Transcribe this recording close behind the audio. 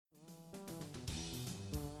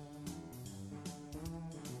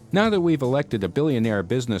Now that we've elected a billionaire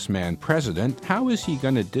businessman president, how is he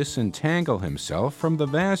going to disentangle himself from the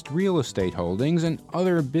vast real estate holdings and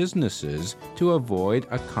other businesses to avoid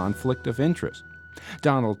a conflict of interest?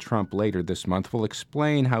 Donald Trump later this month will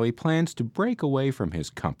explain how he plans to break away from his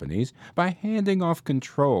companies by handing off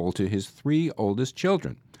control to his three oldest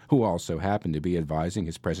children, who also happen to be advising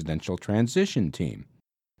his presidential transition team.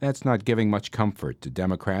 That's not giving much comfort to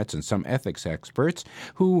Democrats and some ethics experts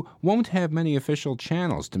who won't have many official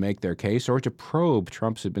channels to make their case or to probe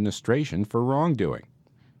Trump's administration for wrongdoing.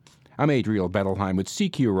 I'm Adriel Bettelheim with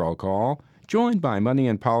CQ Roll Call, joined by Money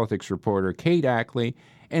and Politics reporter Kate Ackley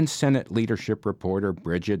and Senate leadership reporter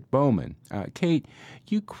Bridget Bowman. Kate,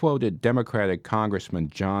 you quoted Democratic Congressman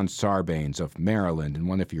John Sarbanes of Maryland in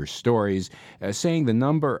one of your stories, saying the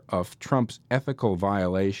number of Trump's ethical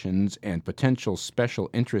violations and potential special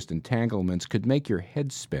interest entanglements could make your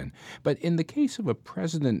head spin. But in the case of a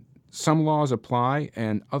president, some laws apply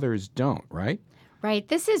and others don't, right? Right.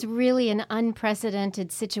 This is really an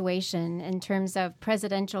unprecedented situation in terms of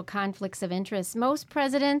presidential conflicts of interest. Most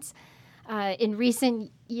presidents in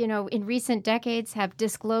recent decades have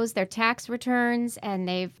disclosed their tax returns, and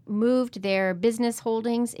they've moved their business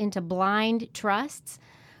holdings into blind trusts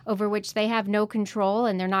over which they have no control,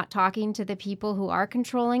 and they're not talking to the people who are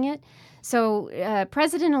controlling it. So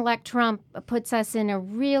President-elect Trump puts us in a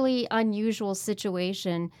really unusual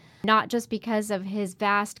situation, not just because of his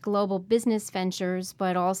vast global business ventures,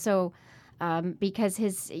 but also because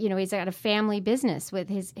he's got a family business with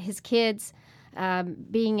his kids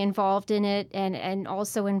being involved in it and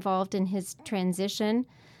also involved in his transition.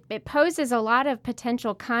 It poses a lot of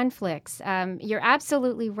potential conflicts. You're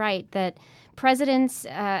absolutely right that presidents,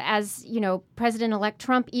 President-elect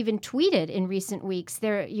Trump even tweeted in recent weeks,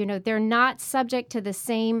 they're not subject to the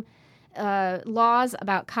same laws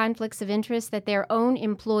about conflicts of interest that their own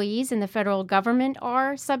employees in the federal government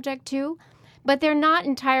are subject to, but they're not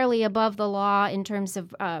entirely above the law in terms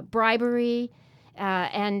of bribery,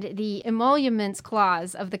 and the emoluments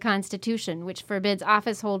clause of the Constitution, which forbids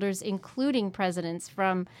office holders, including presidents,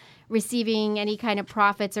 from receiving any kind of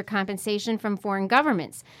profits or compensation from foreign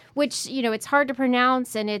governments, which, it's hard to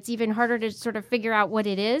pronounce and it's even harder to sort of figure out what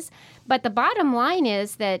it is. But the bottom line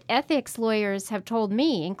is that ethics lawyers have told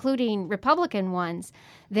me, including Republican ones,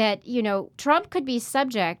 that, Trump could be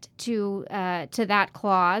subject to that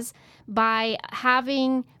clause by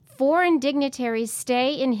having foreign dignitaries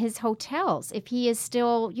stay in his hotels if he is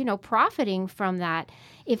still, profiting from that.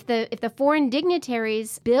 If the foreign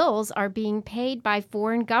dignitaries' bills are being paid by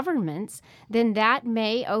foreign governments, then that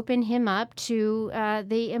may open him up to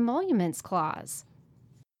the emoluments clause.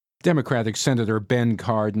 Democratic Senator Ben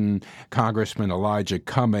Cardin, Congressman Elijah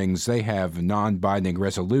Cummings, they have non-binding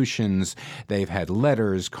resolutions. They've had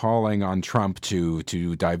letters calling on Trump to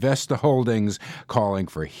divest the holdings, calling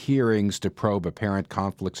for hearings to probe apparent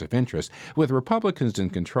conflicts of interest. With Republicans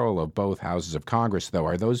in control of both houses of Congress, though,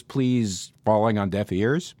 are those pleas falling on deaf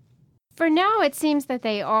ears? For now, it seems that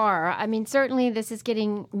they are. I mean, certainly this is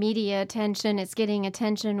getting media attention. It's getting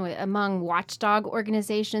attention among watchdog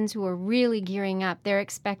organizations who are really gearing up. They're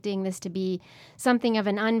expecting this to be something of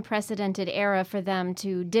an unprecedented era for them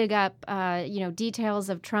to dig up, details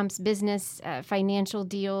of Trump's business, financial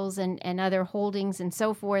deals, and other holdings and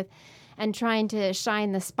so forth, and trying to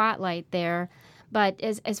shine the spotlight there. But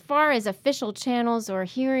as far as official channels or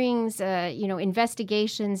hearings,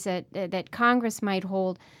 investigations that Congress might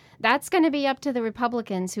hold, that's going to be up to the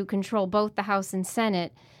Republicans who control both the House and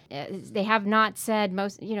Senate. They have not said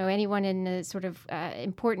anyone in the sort of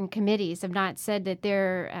important committees have not said that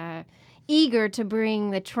they're eager to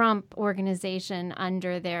bring the Trump organization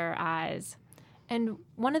under their eyes. And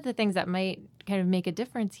one of the things that might kind of make a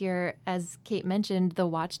difference here, as Kate mentioned, the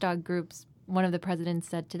watchdog groups, one of the presidents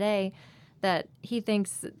said today that he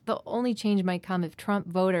thinks the only change might come if Trump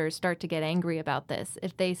voters start to get angry about this,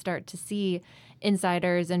 if they start to see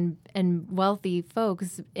insiders and wealthy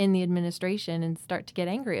folks in the administration and start to get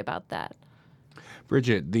angry about that.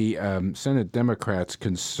 Bridget, the Senate Democrats'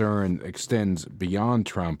 concern extends beyond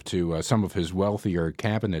Trump to some of his wealthier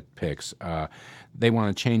cabinet picks. They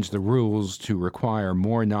want to change the rules to require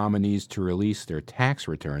more nominees to release their tax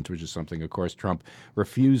returns, which is something, of course, Trump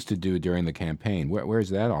refused to do during the campaign. Where's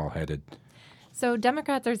that all headed? So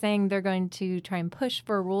Democrats are saying they're going to try and push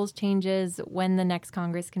for rules changes when the next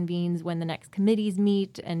Congress convenes, when the next committees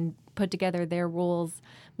meet and put together their rules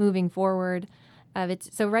moving forward.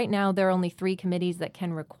 So right now, there are only 3 committees that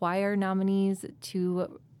can require nominees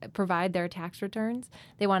to provide their tax returns.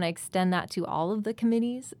 They want to extend that to all of the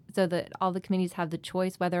committees so that all the committees have the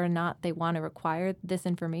choice whether or not they want to require this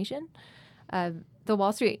information.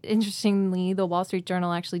 Interestingly, the Wall Street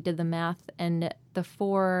Journal actually did the math, and the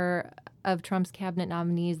 4 of Trump's cabinet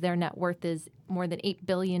nominees, their net worth is more than $8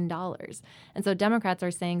 billion. And so Democrats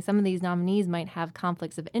are saying some of these nominees might have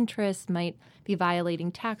conflicts of interest, might be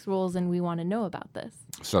violating tax rules, and we want to know about this.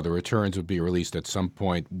 So the returns would be released at some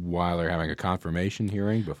point while they're having a confirmation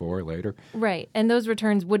hearing, before or later? Right. And those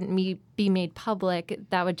returns wouldn't be made public.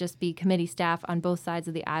 That would just be committee staff on both sides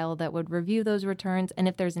of the aisle that would review those returns. And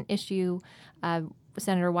if there's an issue,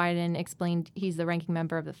 Senator Wyden explained, he's the ranking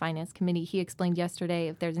member of the Finance Committee. He explained yesterday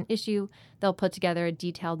if there's an issue, they'll put together a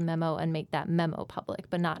detailed memo and make that memo public,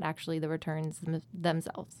 but not actually the returns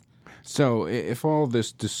themselves. So if all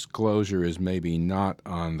this disclosure is maybe not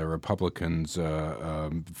on the Republicans'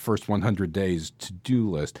 first 100 days to-do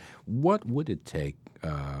list, what would it take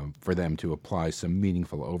for them to apply some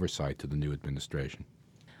meaningful oversight to the new administration?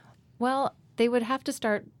 Well, they would have to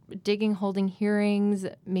start holding hearings,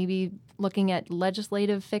 maybe looking at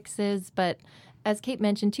legislative fixes. But as Kate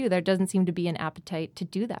mentioned, too, there doesn't seem to be an appetite to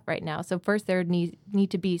do that right now. So first there need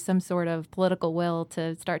to be some sort of political will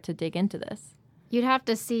to start to dig into this. You'd have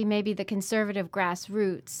to see maybe the conservative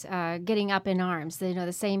grassroots getting up in arms.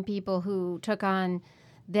 The same people who took on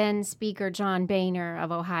then Speaker John Boehner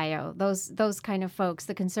of Ohio. Those kind of folks,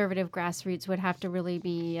 the conservative grassroots would have to really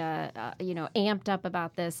be amped up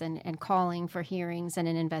about this and calling for hearings and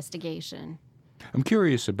an investigation. I'm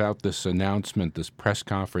curious about this announcement, this press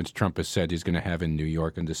conference Trump has said he's going to have in New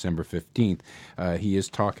York on December 15th. He is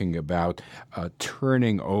talking about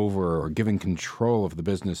turning over or giving control of the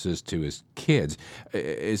businesses to his kids.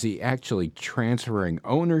 Is he actually transferring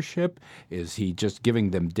ownership? Is he just giving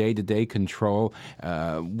them day-to-day control?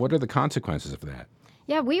 What are the consequences of that?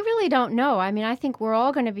 Yeah, we really don't know. I mean, I think we're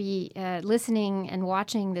all going to be listening and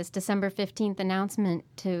watching this December 15th announcement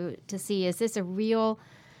to see, is this a real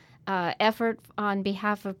effort on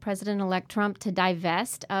behalf of President-elect Trump to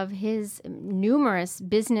divest of his numerous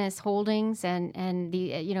business holdings and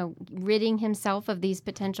the ridding himself of these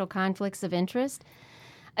potential conflicts of interest?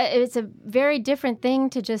 It's a very different thing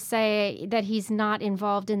to just say that he's not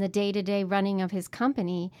involved in the day-to-day running of his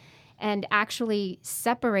company and actually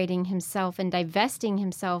separating himself and divesting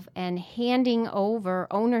himself and handing over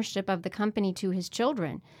ownership of the company to his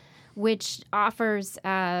children, which offers,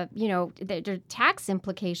 the tax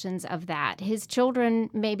implications of that. His children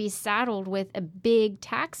may be saddled with a big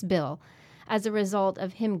tax bill as a result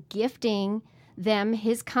of him gifting them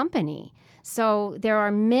his company. So there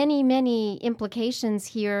are many, many implications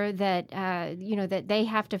here that, that they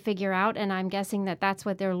have to figure out, and I'm guessing that that's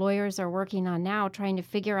what their lawyers are working on now, trying to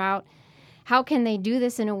figure out how can they do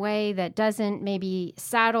this in a way that doesn't maybe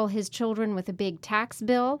saddle his children with a big tax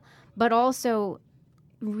bill, but also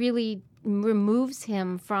really removes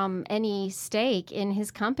him from any stake in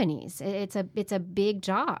his companies. It's a big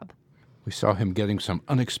job. We saw him getting some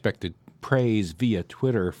unexpected praise via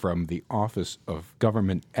Twitter from the Office of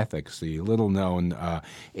Government Ethics, the little-known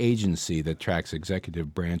agency that tracks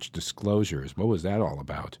executive branch disclosures. What was that all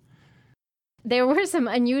about? There were some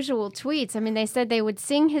unusual tweets. I mean, they said they would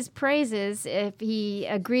sing his praises if he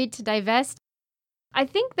agreed to divest. I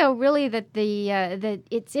think, though, really that that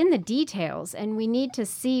it's in the details, and we need to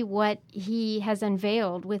see what he has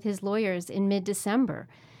unveiled with his lawyers in mid-December.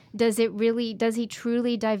 Does he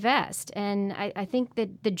truly divest? And I think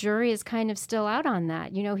that the jury is kind of still out on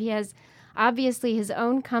that. He has obviously his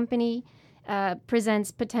own company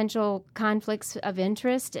presents potential conflicts of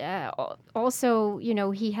interest. Also,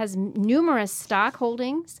 he has numerous stock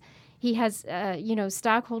holdings. He has,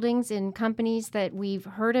 stock holdings in companies that we've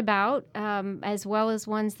heard about, as well as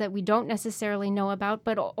ones that we don't necessarily know about,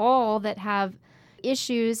 but all that have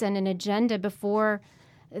issues and an agenda before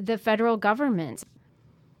the federal government.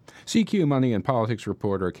 CQ Money and Politics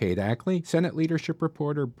reporter Kate Ackley, Senate leadership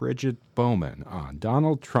reporter Bridget Bowman on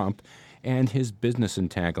Donald Trump and his business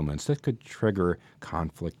entanglements that could trigger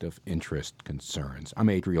conflict of interest concerns. I'm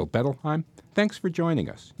Adriel Bettelheim. Thanks for joining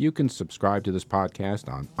us. You can subscribe to this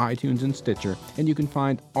podcast on iTunes and Stitcher, and you can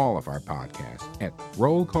find all of our podcasts at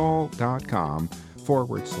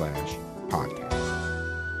rollcall.com/podcast.